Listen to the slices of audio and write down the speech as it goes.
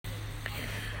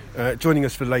Joining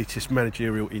us for the latest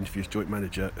managerial interviews, joint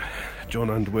manager Jon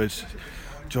Underwood.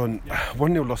 Jon,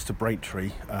 1-0 loss to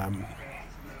Braintree.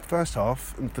 First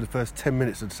half, and for the first 10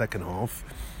 minutes of the second half,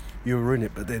 you were in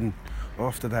it, but then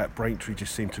after that, Braintree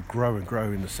just seemed to grow and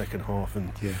grow in the second half,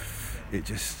 and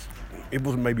it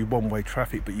wasn't maybe one-way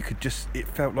traffic, but it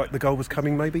felt like the goal was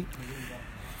coming maybe.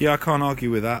 Yeah, I can't argue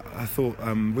with that. I thought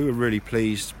we were really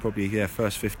pleased, probably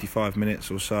first 55 minutes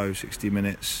or so, 60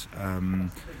 minutes.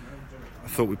 I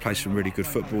thought we played some really good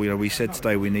football. We said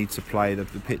today we need to play. The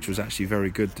pitch was actually very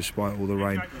good despite all the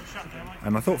rain.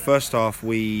 And I thought first half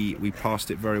we passed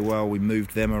it very well. We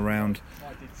moved them around,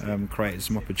 created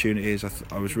some opportunities.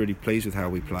 I was really pleased with how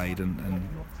we played,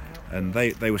 and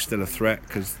they were still a threat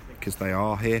because they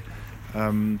are here.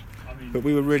 But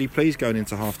we were really pleased going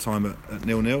into half time at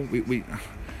 0-0. We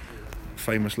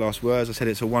famous last words, I said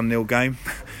it's a 1-0 game.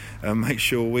 Make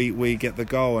sure we get the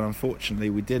goal, and unfortunately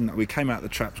we didn't. We came out the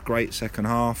traps great second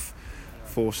half,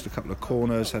 forced a couple of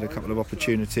corners, had a couple of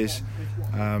opportunities,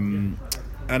 and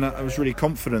I was really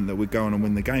confident that we'd go on and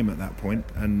win the game at that point.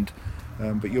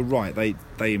 But you're right,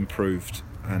 they improved,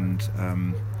 and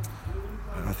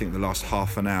I think the last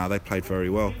half an hour they played very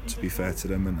well, to be fair to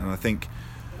them, and I think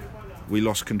we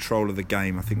lost control of the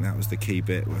game. I think that was the key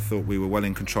bit. I thought we were well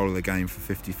in control of the game for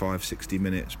 55, 60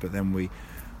 minutes, but then we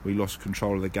lost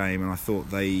control of the game, and I thought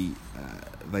they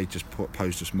just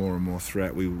posed us more and more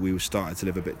threat. We were starting to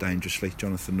live a bit dangerously.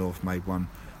 Jonathan North made one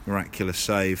miraculous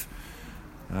save.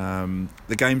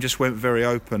 The game just went very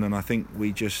open, and I think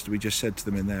we just said to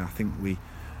them in there, I think we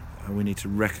need to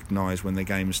recognise when the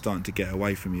game is starting to get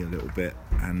away from you a little bit,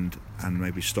 and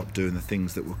maybe stop doing the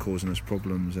things that were causing us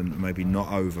problems, and maybe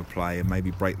not overplay, and maybe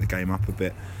break the game up a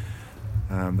bit.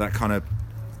 That kind of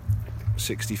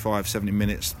 65, 70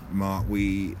 minutes mark,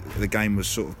 the game was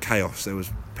sort of chaos. There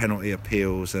was penalty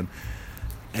appeals, and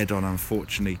Edon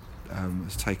unfortunately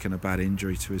has taken a bad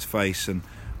injury to his face, and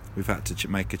we've had to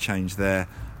make a change there,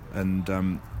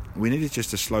 and we needed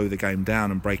just to slow the game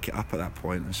down and break it up at that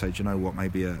point and say, do you know what,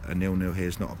 maybe a 0-0 here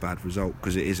is not a bad result,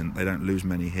 because it isn't. They don't lose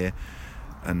many here,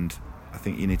 and I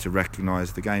think you need to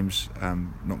recognise the game's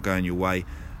not going your way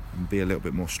and be a little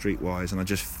bit more streetwise, and I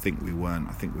just think we weren't.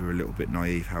 I think we were a little bit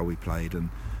naive how we played,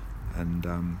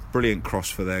 and brilliant cross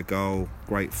for their goal,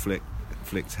 great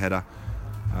flicked header,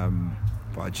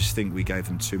 but I just think we gave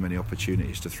them too many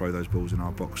opportunities to throw those balls in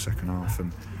our box second half,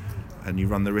 and you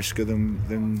run the risk of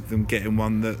them getting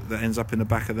one that ends up in the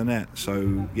back of the net.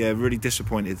 So yeah, really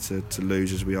disappointed to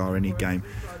lose, as we are any game.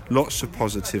 Lots of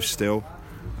positives still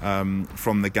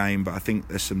from the game, but I think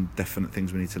there's some definite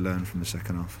things we need to learn from the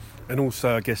second half. And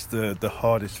also, I guess the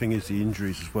hardest thing is the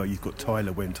injuries as well. You've got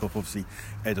Tyler went off, obviously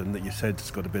Edon that you said has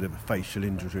got a bit of a facial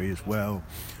injury as well.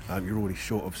 You're already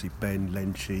short, obviously Ben,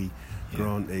 Lenchy,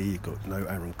 Granty. You've got no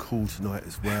Aaron Cool tonight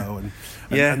as well,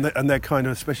 and they're kind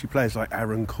of, especially players like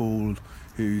Aaron Cool,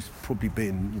 who's probably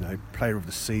been player of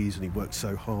the season. He worked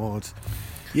so hard.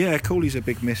 Yeah, Cooley's a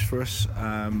big miss for us.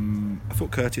 I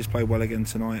thought Curtis played well again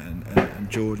tonight, and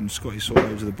George and Scotty saw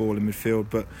loads of the ball in midfield.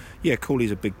 But yeah,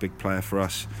 Cooley's a big player for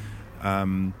us.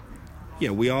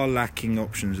 We are lacking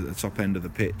options at the top end of the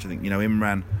pitch. I think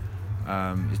Imran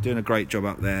is doing a great job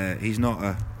up there. He's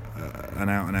not an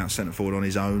out-and-out centre forward on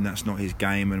his own. That's not his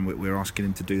game, and we're asking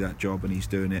him to do that job, and he's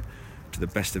doing it to the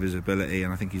best of his ability,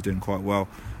 and I think he's doing quite well.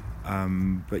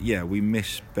 But yeah, we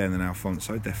miss Ben and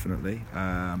Alfonso definitely.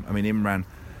 Imran,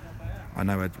 I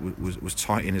know was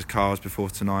tight in his calves before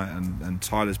tonight, and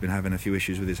Tyler's been having a few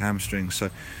issues with his hamstrings.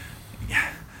 So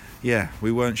yeah,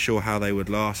 we weren't sure how they would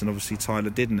last, and obviously Tyler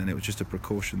didn't, and it was just a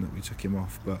precaution that we took him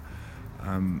off. But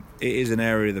it is an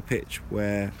area of the pitch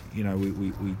where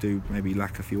we do maybe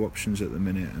lack a few options at the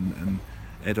minute, and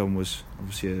Edon was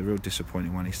obviously a real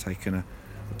disappointing one. He's taken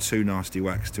two nasty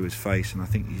whacks to his face, and I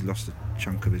think he's lost a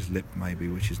chunk of his lip maybe,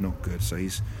 which is not good, so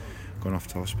he's gone off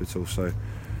to hospital. So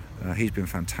he's been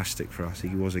fantastic for us. He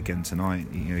was again tonight.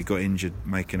 He got injured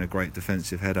making a great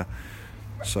defensive header,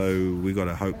 so we've got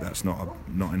to hope that's not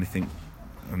anything,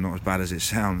 not as bad as it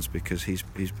sounds, because he's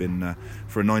been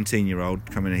for a 19-year-old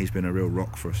coming in, he's been a real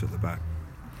rock for us at the back.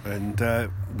 And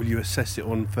will you assess it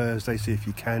on Thursday, see if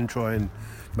you can try and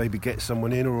maybe get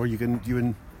someone in, or you're going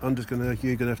to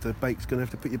have to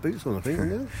put your boots on, I think.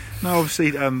 Yeah? No,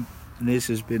 obviously Niz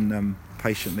has been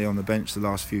patiently on the bench the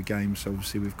last few games, so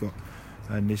obviously we've got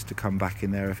Niz to come back in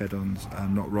there if Edon's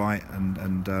not right,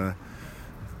 and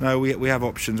no, we have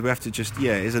options. We have to just, it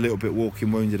is a little bit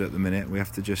walking wounded at the minute. We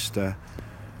have to just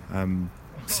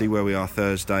see where we are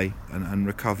Thursday and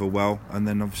recover well, and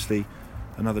then obviously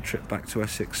another trip back to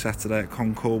Essex Saturday at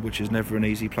Concord, which is never an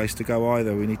easy place to go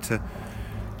either. We need to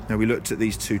we looked at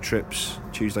these 2 trips,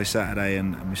 Tuesday, Saturday,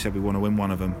 and we said we want to win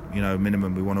one of them.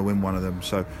 Minimum, we want to win one of them.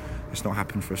 So it's not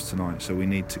happened for us tonight. So we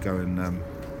need to go in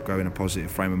a positive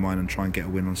frame of mind and try and get a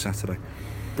win on Saturday.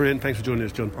 Brilliant. Thanks for joining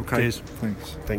us, John. Okay. Cheers. Thanks. Thank you.